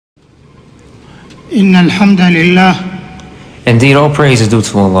إن الحمد لله. Indeed, all praise is due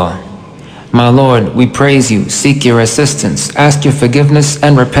to Allah. My Lord, we praise you, seek your assistance, ask your forgiveness,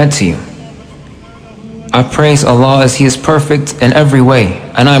 and repent to you. I praise Allah as He is perfect in every way,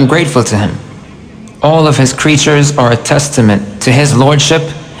 and I am grateful to Him. All of His creatures are a testament to His Lordship,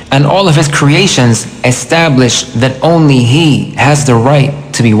 and all of His creations establish that only He has the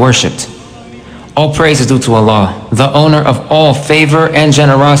right to be worshipped. All praise is due to Allah, the owner of all favor and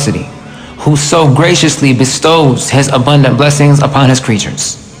generosity, who so graciously bestows His abundant blessings upon His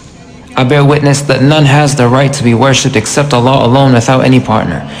creatures. I bear witness that none has the right to be worshipped except Allah alone without any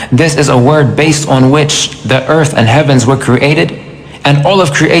partner. This is a word based on which the earth and heavens were created, and all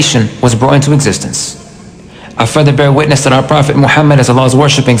of creation was brought into existence. I further bear witness that our Prophet Muhammad is Allah's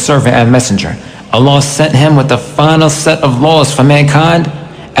worshipping servant and messenger. Allah sent him with the final set of laws for mankind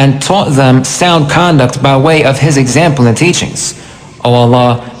and taught them sound conduct by way of His example and teachings. O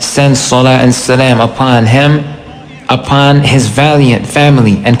Allah, send salah and salam upon him, upon his valiant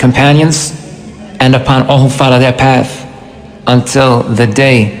family and companions, and upon all who follow their path until the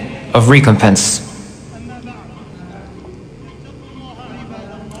day of recompense.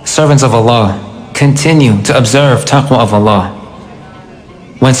 Servants of Allah, continue to observe taqwa of Allah.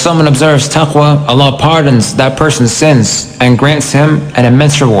 When someone observes taqwa, Allah pardons that person's sins and grants him an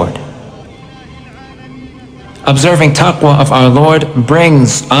immense reward. Observing taqwa of our Lord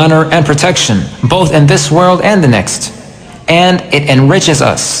brings honor and protection, both in this world and the next, and it enriches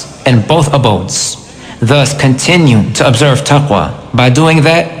us in both abodes. Thus, continue to observe taqwa. By doing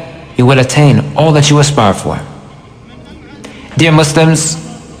that, you will attain all that you aspire for. Dear Muslims,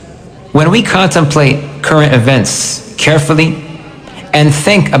 when we contemplate current events carefully and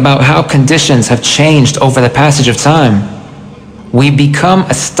think about how conditions have changed over the passage of time, we become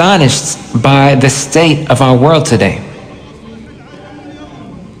astonished by the state of our world today.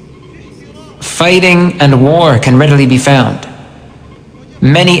 Fighting and war can readily be found.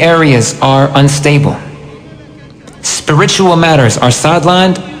 Many areas are unstable. Spiritual matters are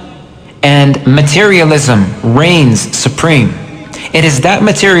sidelined, and materialism reigns supreme. It is that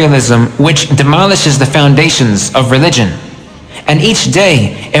materialism which demolishes the foundations of religion, and each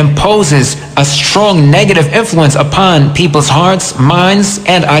day imposes a strong negative influence upon people's hearts, minds,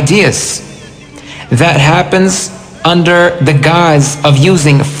 and ideas. That happens under the guise of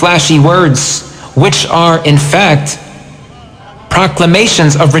using flashy words, which are in fact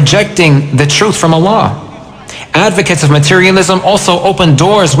proclamations of rejecting the truth from Allah. Advocates of materialism also open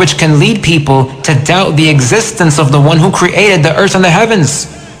doors which can lead people to doubt the existence of the one who created the earth and the heavens,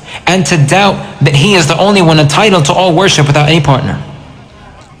 and to doubt that He is the only one entitled to all worship without any partner.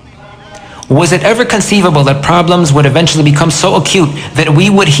 Was it ever conceivable that problems would eventually become so acute that we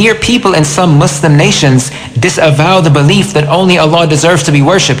would hear people in some Muslim nations disavow the belief that only Allah deserves to be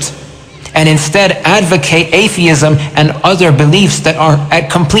worshipped, and instead advocate atheism and other beliefs that are at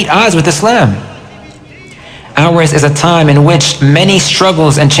complete odds with Islam? Ours is a time in which many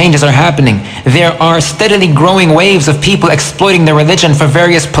struggles and changes are happening. There are steadily growing waves of people exploiting their religion for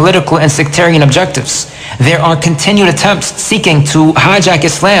various political and sectarian objectives. There are continued attempts seeking to hijack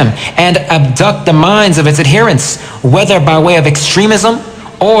Islam and abduct the minds of its adherents, whether by way of extremism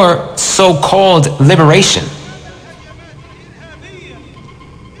or so-called liberation.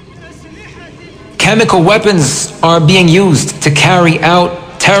 Chemical weapons are being used to carry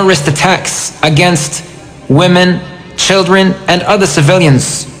out terrorist attacks against women, children, and other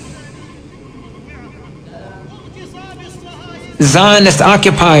civilians. Zionist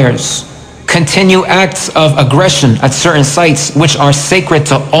occupiers continue acts of aggression at certain sites which are sacred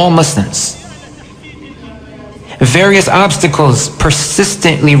to all Muslims. Various obstacles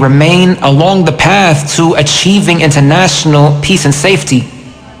persistently remain along the path to achieving international peace and safety,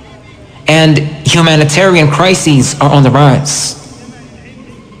 and humanitarian crises are on the rise.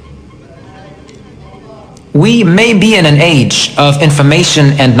 We may be in an age of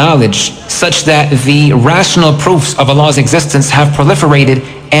information and knowledge such that the rational proofs of Allah's existence have proliferated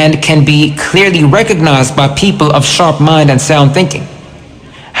and can be clearly recognized by people of sharp mind and sound thinking.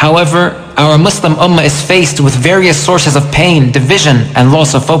 However, our Muslim Ummah is faced with various sources of pain, division, and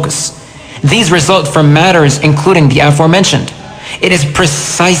loss of focus. These result from matters including the aforementioned. It is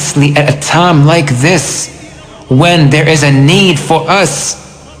precisely at a time like this when there is a need for us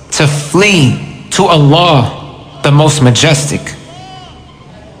to flee to Allah, the most majestic.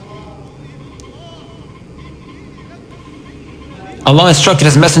 Allah instructed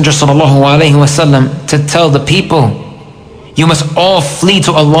His Messenger ﷺ to tell the people, you must all flee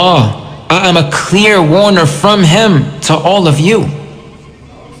to Allah. I am a clear warner from Him to all of you.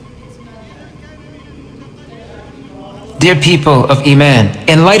 Dear people of Iman,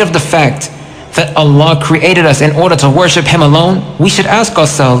 in light of the fact that Allah created us in order to worship Him alone, we should ask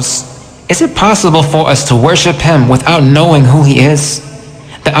ourselves, is it possible for us to worship Him without knowing who He is?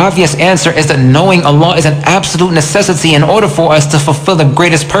 The obvious answer is that knowing Allah is an absolute necessity in order for us to fulfill the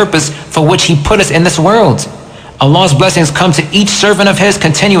greatest purpose for which He put us in this world. Allah's blessings come to each servant of His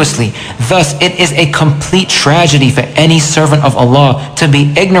continuously. Thus, it is a complete tragedy for any servant of Allah to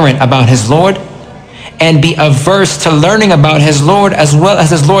be ignorant about his Lord and be averse to learning about his Lord as well as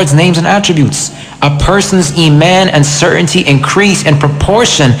his Lord's names and attributes. A person's iman and certainty increase in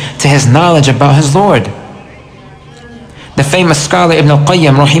proportion to his knowledge about his Lord. The famous scholar Ibn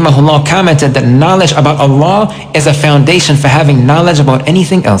al-Qayyim rahimahullah commented that knowledge about Allah is a foundation for having knowledge about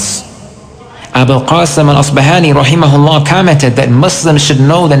anything else. Abul Qasim al-Asbahani rahimahullah commented that Muslims should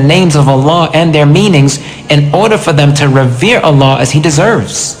know the names of Allah and their meanings in order for them to revere Allah as He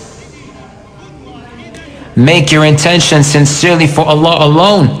deserves. Make your intention sincerely for Allah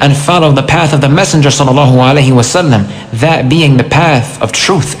alone and follow the path of the Messenger sallallahu alaihi wasallam, that being the path of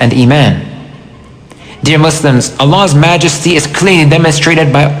truth and iman. Dear Muslims, Allah's majesty is clearly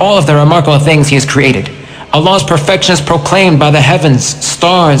demonstrated by all of the remarkable things He has created. Allah's perfection is proclaimed by the heavens,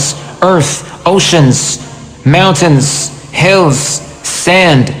 stars, earth, oceans, mountains, hills,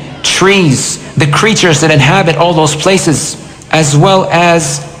 sand, trees, the creatures that inhabit all those places, as well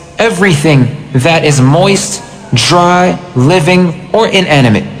as everything that is moist, dry, living, or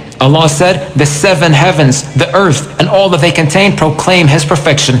inanimate. Allah said, the seven heavens, the earth, and all that they contain proclaim His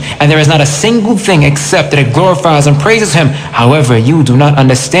perfection, and there is not a single thing except that it glorifies and praises Him. However, you do not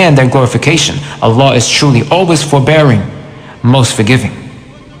understand their glorification. Allah is truly always forbearing, most forgiving.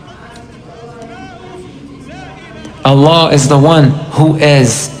 Allah is the one who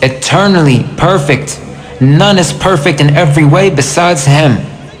is eternally perfect. None is perfect in every way besides Him.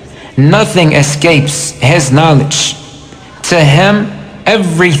 Nothing escapes His knowledge. To Him,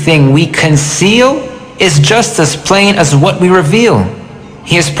 everything we conceal is just as plain as what we reveal.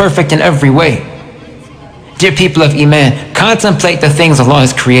 He is perfect in every way. Dear people of Iman, contemplate the things Allah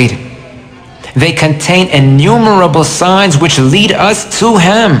has created. They contain innumerable signs which lead us to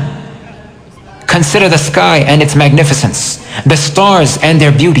Him. Consider the sky and its magnificence, the stars and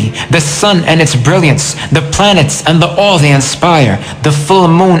their beauty, the sun and its brilliance, the planets and the awe they inspire, the full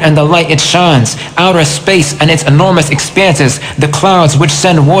moon and the light it shines, outer space and its enormous expanses, the clouds which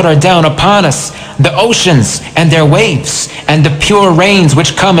send water down upon us, the oceans and their waves, and the pure rains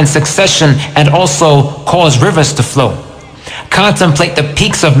which come in succession and also cause rivers to flow. Contemplate the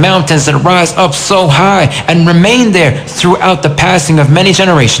peaks of mountains that rise up so high and remain there throughout the passing of many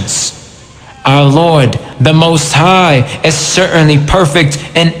generations. Our Lord, the Most High, is certainly perfect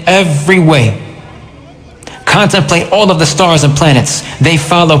in every way. Contemplate all of the stars and planets. They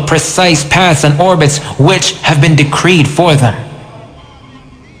follow precise paths and orbits which have been decreed for them.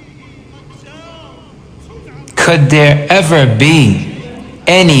 Could there ever be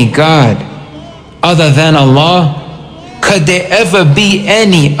any God other than Allah? Could there ever be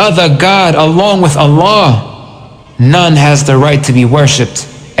any other God along with Allah? None has the right to be worshipped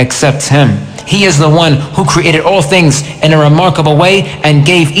except Him. He is the one who created all things in a remarkable way and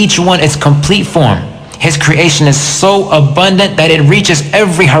gave each one its complete form. His creation is so abundant that it reaches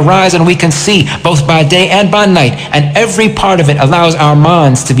every horizon we can see, both by day and by night, and every part of it allows our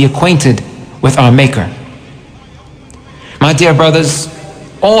minds to be acquainted with our Maker. My dear brothers,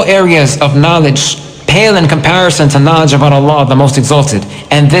 all areas of knowledge pale in comparison to knowledge about Allah, the Most Exalted.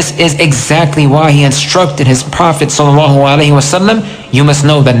 And this is exactly why He instructed His Prophet ﷺ, you must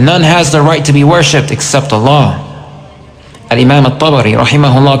know that none has the right to be worshipped except Allah. Al-Imam al-Tabari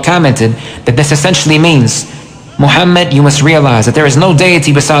rahimahullah commented that this essentially means, Muhammad, you must realize that there is no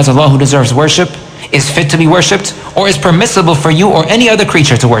deity besides Allah who deserves worship, is fit to be worshipped, or is permissible for you or any other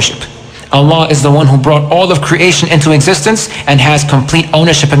creature to worship. Allah is the one who brought all of creation into existence and has complete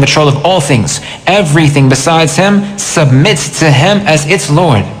ownership and control of all things. Everything besides Him submits to Him as its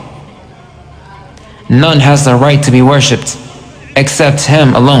Lord. None has the right to be worshipped except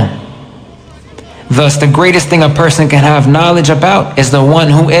Him alone. Thus, the greatest thing a person can have knowledge about is the one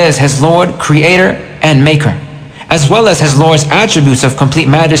who is his Lord, Creator, and Maker, as well as his Lord's attributes of complete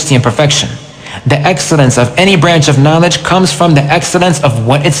majesty and perfection. The excellence of any branch of knowledge comes from the excellence of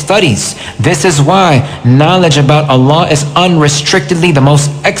what it studies. This is why knowledge about Allah is unrestrictedly the most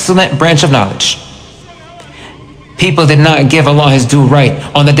excellent branch of knowledge. People did not give Allah His due right.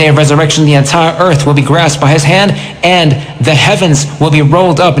 On the day of resurrection, the entire earth will be grasped by His hand, and the heavens will be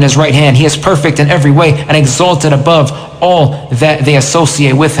rolled up in His right hand. He is perfect in every way and exalted above all that they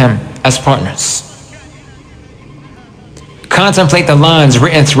associate with Him as partners. Contemplate the lines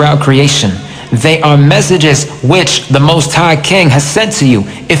written throughout creation. They are messages which the Most High King has sent to you.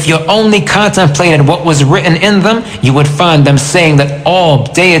 If you only contemplated what was written in them, you would find them saying that all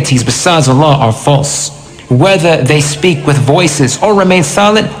deities besides Allah are false. Whether they speak with voices or remain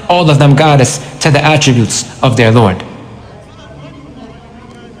silent, all of them guide us to the attributes of their Lord.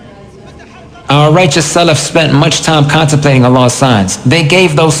 Our righteous Salaf spent much time contemplating Allah's signs. They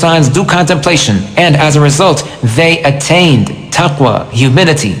gave those signs due contemplation, and as a result, they attained taqwa,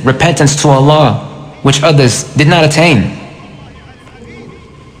 humility, repentance to Allah, which others did not attain.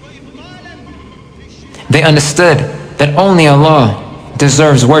 They understood that only Allah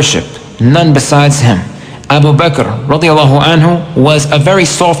deserves worship, none besides Him. Abu Bakr radiallahu anhu was a very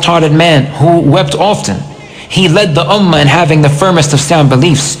soft-hearted man who wept often. He led the ummah in having the firmest of sound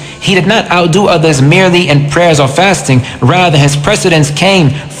beliefs. He did not outdo others merely in prayers or fasting. Rather, his precedence came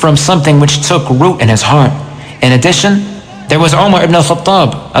from something which took root in his heart. In addition, there was Umar ibn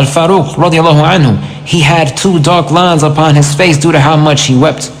al-Khattab al-Faruq radiallahu anhu. He had 2 dark lines upon his face due to how much he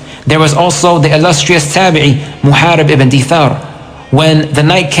wept. There was also the illustrious Tabi'i Muharib ibn Dithar. When the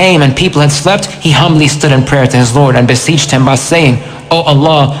night came and people had slept, he humbly stood in prayer to his Lord and beseeched him by saying, "O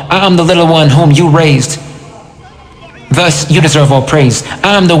Allah, I am the little one whom you raised. Thus you deserve all praise.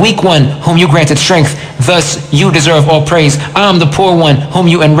 I am the weak one whom you granted strength. Thus you deserve all praise. I am the poor one whom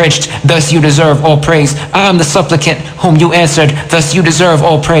you enriched. Thus you deserve all praise. I am the supplicant whom you answered. Thus you deserve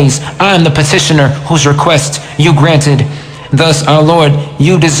all praise. I am the petitioner whose request you granted. Thus, our Lord,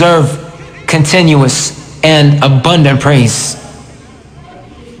 you deserve continuous and abundant praise.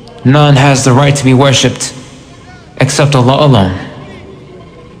 None has the right to be worshipped except Allah alone.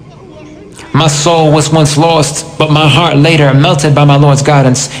 My soul was once lost, but my heart later melted by my Lord's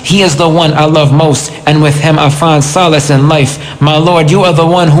guidance. He is the one I love most, and with Him I find solace in life. My Lord, you are the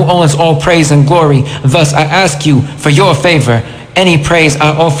one who owns all praise and glory. Thus I ask you for your favor. Any praise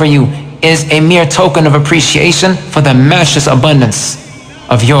I offer you is a mere token of appreciation for the matchless abundance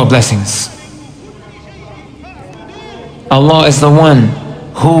of your blessings. Allah is the one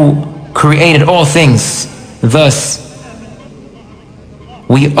who created all things. Thus,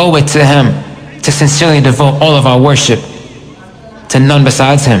 we owe it to Him to sincerely devote all of our worship to none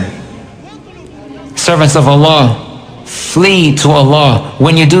besides Him. Servants of Allah, flee to Allah.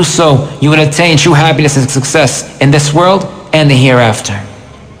 When you do so, you will attain true happiness and success in this world and the hereafter.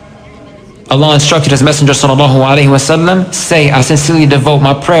 Allah instructed His Messenger sallallahu alaihi wasallam, say, I sincerely devote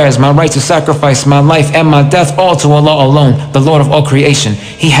my prayers, my rights of sacrifice, my life and my death all to Allah alone, the Lord of all creation.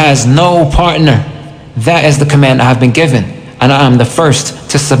 He has no partner. That is the command I have been given, and I am the first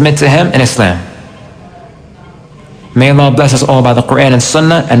to submit to Him in Islam. May Allah bless us all by the Quran and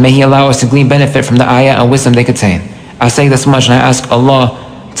Sunnah, and may He allow us to glean benefit from the ayah and wisdom they contain. I say this much and I ask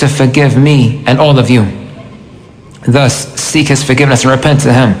Allah to forgive me and all of you. Thus, seek His forgiveness and repent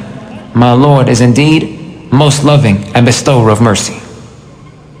to Him. My Lord is indeed most loving and bestower of mercy.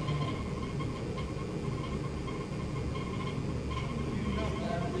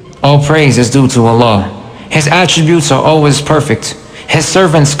 All praise is due to Allah. His attributes are always perfect. His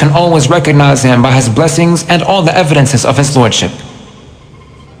servants can always recognize Him by His blessings and all the evidences of His Lordship.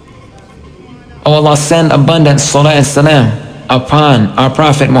 O Allah, send abundant salah and salam upon our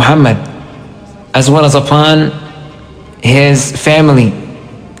Prophet Muhammad, as well as upon his family,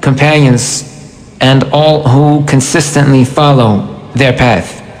 companions, and all who consistently follow their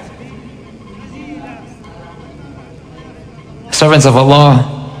path. Servants of Allah,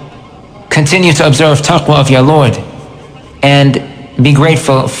 continue to observe taqwa of your Lord and be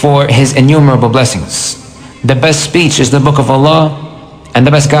grateful for His innumerable blessings. The best speech is the book of Allah, and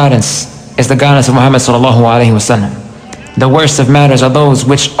the best guidance is the guidance of Muhammad sallallahu alaihi wasallam. The worst of matters are those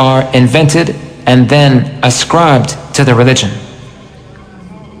which are invented and then ascribed to the religion.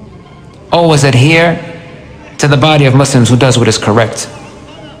 Always adhere to the body of Muslims who does what is correct.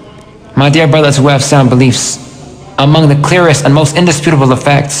 My dear brothers who have sound beliefs, among the clearest and most indisputable of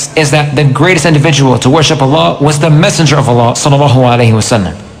facts is that the greatest individual to worship Allah was the Messenger of Allah sallallahu alaihi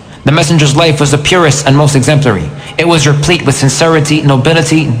wasallam. The Messenger's life was the purest and most exemplary. It was replete with sincerity,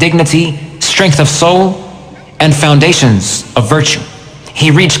 nobility, dignity, strength of soul, and foundations of virtue.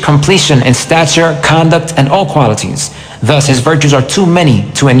 He reached completion in stature, conduct, and all qualities. Thus, his virtues are too many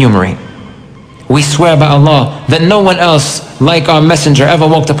to enumerate. We swear by Allah that no one else like our Messenger ever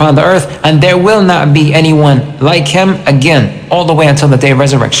walked upon the earth, and there will not be anyone like him again all the way until the day of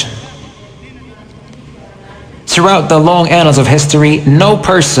resurrection. Throughout the long annals of history, no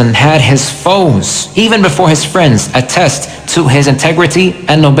person had his foes, even before his friends, attest to his integrity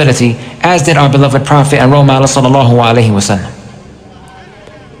and nobility, as did our beloved Prophet and role model sallallahu alaihi wasallam.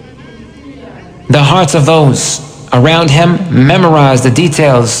 The hearts of those around him memorized the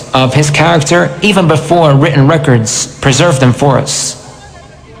details of his character even before written records preserved them for us.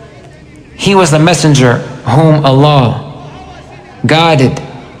 He was the messenger whom Allah guided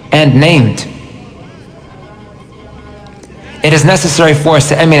and named. It is necessary for us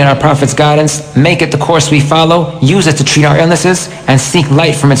to emulate our Prophet's guidance, make it the course we follow, use it to treat our illnesses, and seek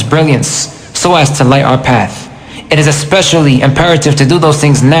light from its brilliance so as to light our path. It is especially imperative to do those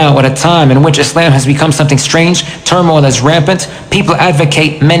things now at a time in which Islam has become something strange, turmoil is rampant, people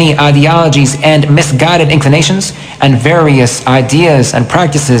advocate many ideologies and misguided inclinations, and various ideas and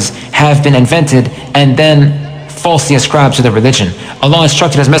practices have been invented and then falsely ascribed to the religion. Allah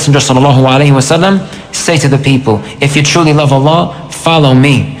instructed His Messenger ﷺ, say to the people, if you truly love Allah, follow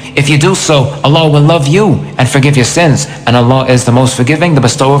me. If you do so, Allah will love you and forgive your sins, and Allah is the most forgiving, the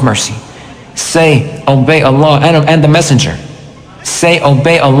bestower of mercy. Say, obey Allah and the Messenger. Say,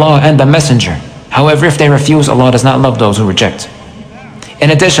 obey Allah and the Messenger. However, if they refuse, Allah does not love those who reject.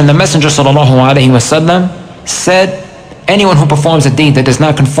 In addition, the Messenger ﷺ said, anyone who performs a deed that does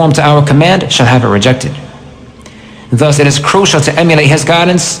not conform to our command shall have it rejected. Thus, it is crucial to emulate his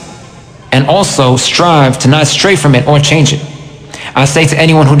guidance and also strive to not stray from it or change it. I say to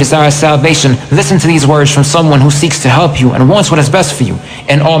anyone who desires salvation, listen to these words from someone who seeks to help you and wants what is best for you.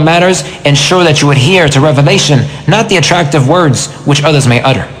 In all matters, ensure that you adhere to revelation, not the attractive words which others may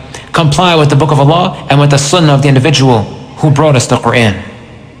utter. Comply with the Book of Allah and with the Sunnah of the individual who brought us the Quran.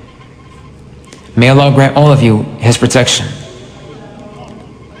 May Allah grant all of you His protection.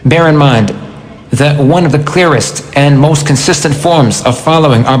 Bear in mind that one of the clearest and most consistent forms of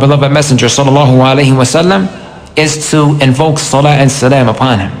following our beloved Messenger ﷺ is to invoke salah and salam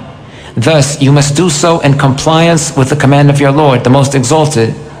upon him. Thus, you must do so in compliance with the command of your Lord, the Most Exalted,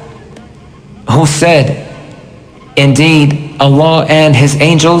 who said, indeed, Allah and His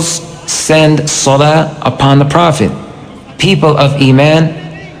angels send salah upon the Prophet. People of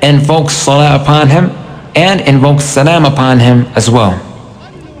Iman invoke salah upon him and invoke salam upon him as well.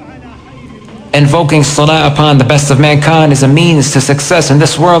 Invoking salah upon the best of mankind is a means to success in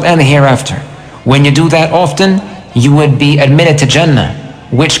this world and the hereafter. When you do that often, you would be admitted to Jannah,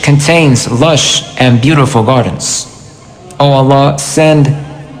 which contains lush and beautiful gardens. O Allah, send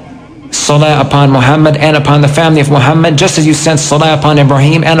salah upon Muhammad and upon the family of Muhammad, just as you sent salah upon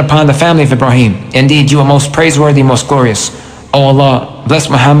Ibrahim and upon the family of Ibrahim. Indeed, you are most praiseworthy, most glorious. O Allah, bless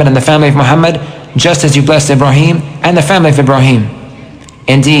Muhammad and the family of Muhammad, just as you blessed Ibrahim and the family of Ibrahim.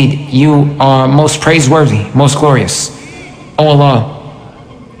 Indeed, you are most praiseworthy, most glorious. O Allah,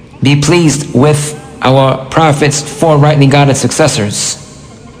 be pleased with our Prophet's four rightly guided successors,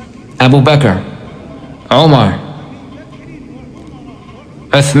 Abu Bakr, Umar,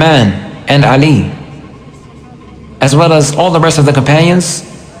 Uthman, and Ali, as well as all the rest of the companions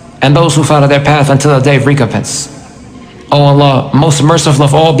and those who follow their path until the day of recompense. O Allah, most merciful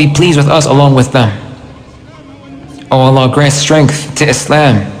of all, be pleased with us along with them. O Allah, grant strength to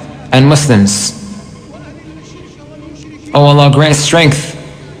Islam and Muslims. O Allah, grant strength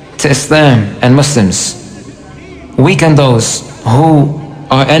to Islam and Muslims. Weaken those who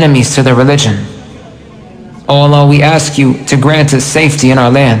are enemies to their religion. O Allah, we ask you to grant us safety in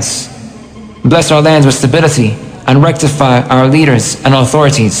our lands. Bless our lands with stability and rectify our leaders and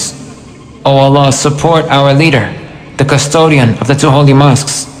authorities. O Allah, support our leader, the custodian of the two holy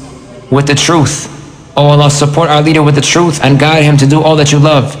mosques, with the truth. O Allah, support our leader with the truth and guide him to do all that you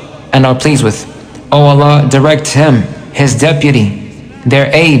love and are pleased with. O Allah, direct him, his deputy,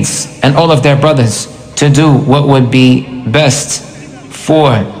 their aides, and all of their brothers to do what would be best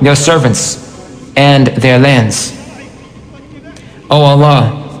for your servants and their lands. O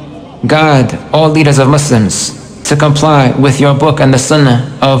Allah, guide all leaders of Muslims to comply with your book and the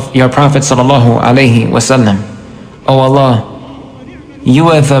sunnah of your Prophet sallallahu alaihi wasallam. O Allah, you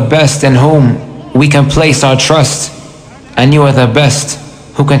are the best in whom we can place our trust, and you are the best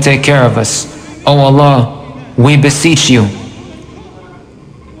who can take care of us. O Allah, we beseech you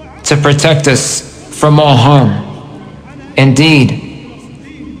to protect us from all harm. Indeed,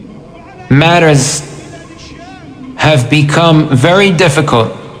 matters have become very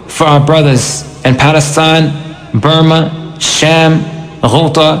difficult for our brothers in Palestine, Burma, Sham,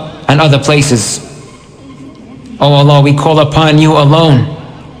 Ghouta, and other places. O Allah, we call upon you alone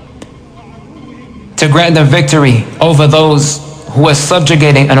to grant them victory over those who are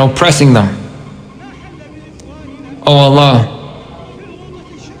subjugating and oppressing them. O Allah,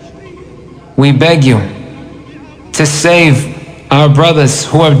 we beg you to save our brothers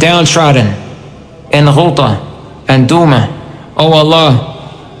who are downtrodden in Ghouta and Duma. O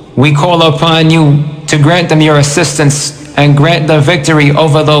Allah, we call upon you to grant them your assistance and grant the victory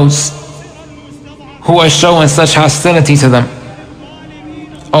over those who are showing such hostility to them.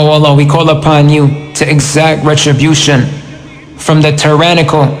 O Allah, we call upon you to exact retribution from the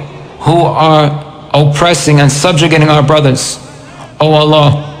tyrannical who are oppressing and subjugating our brothers. O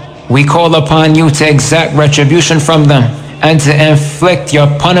Allah, we call upon you to exact retribution from them and to inflict your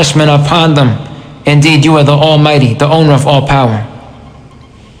punishment upon them. Indeed, you are the Almighty, the owner of all power.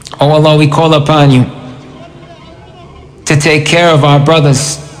 O Allah, we call upon you to take care of our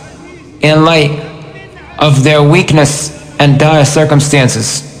brothers in light of their weakness and dire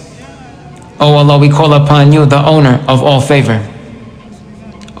circumstances. O Allah, we call upon you, the owner of all favor.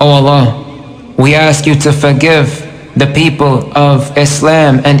 O Allah, we ask you to forgive the people of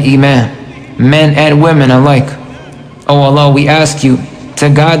Islam and Iman, men and women alike. O Allah, we ask you to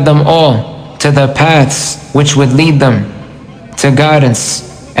guide them all to the paths which would lead them to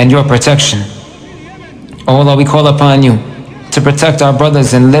guidance and your protection. O Allah, we call upon you to protect our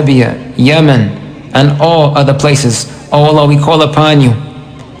brothers in Libya, Yemen, and all other places. O Allah, we call upon you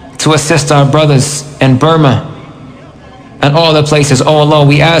to assist our brothers in Burma and all the places. O Allah,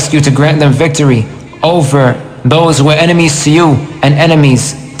 we ask you to grant them victory over those who are enemies to you and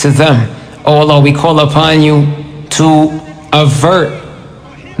enemies to them. O Allah, we call upon you to avert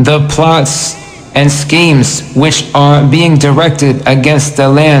the plots and schemes which are being directed against the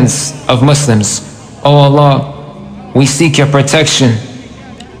lands of Muslims. O Allah, we seek your protection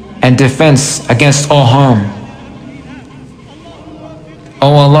and defense against all harm.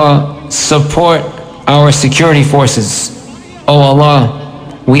 O Allah, support our security forces. O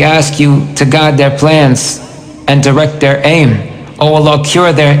Allah, we ask you to guide their plans and direct their aim. O Allah,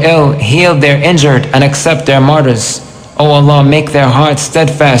 cure their ill, heal their injured, and accept their martyrs. O Allah, make their hearts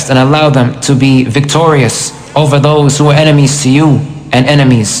steadfast and allow them to be victorious over those who are enemies to you and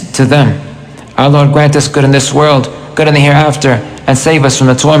enemies to them. Our Lord, grant us good in this world, good in the hereafter, and save us from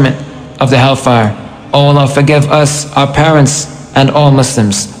the torment of the hellfire. O Allah, forgive us, our parents, and all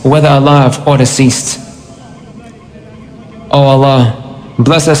Muslims, whether alive or deceased. O Allah,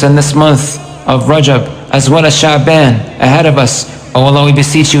 bless us in this month of Rajab, as well as Sha'ban ahead of us. O Allah, we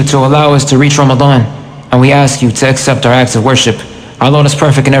beseech you to allow us to reach Ramadan, and we ask you to accept our acts of worship. Our Lord is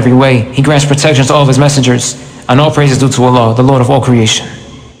perfect in every way. He grants protection to all of his messengers, and all praise is due to Allah, the Lord of all creation.